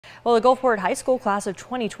Well, the Gulfport High School class of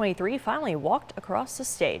 2023 finally walked across the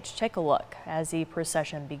stage. Take a look. As the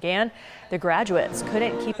procession began, the graduates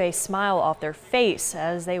couldn't keep a smile off their face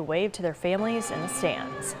as they waved to their families in the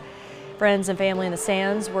stands. Friends and family in the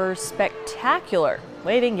stands were spectacular,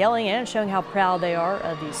 waving, yelling, and showing how proud they are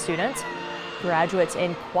of these students. Graduates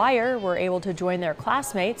in choir were able to join their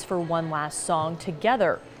classmates for one last song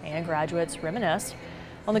together, and graduates reminisced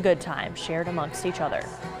on the good times shared amongst each other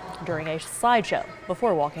during a slideshow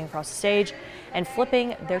before walking across the stage and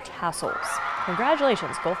flipping their tassels.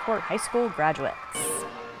 Congratulations, Gulfport High School graduates.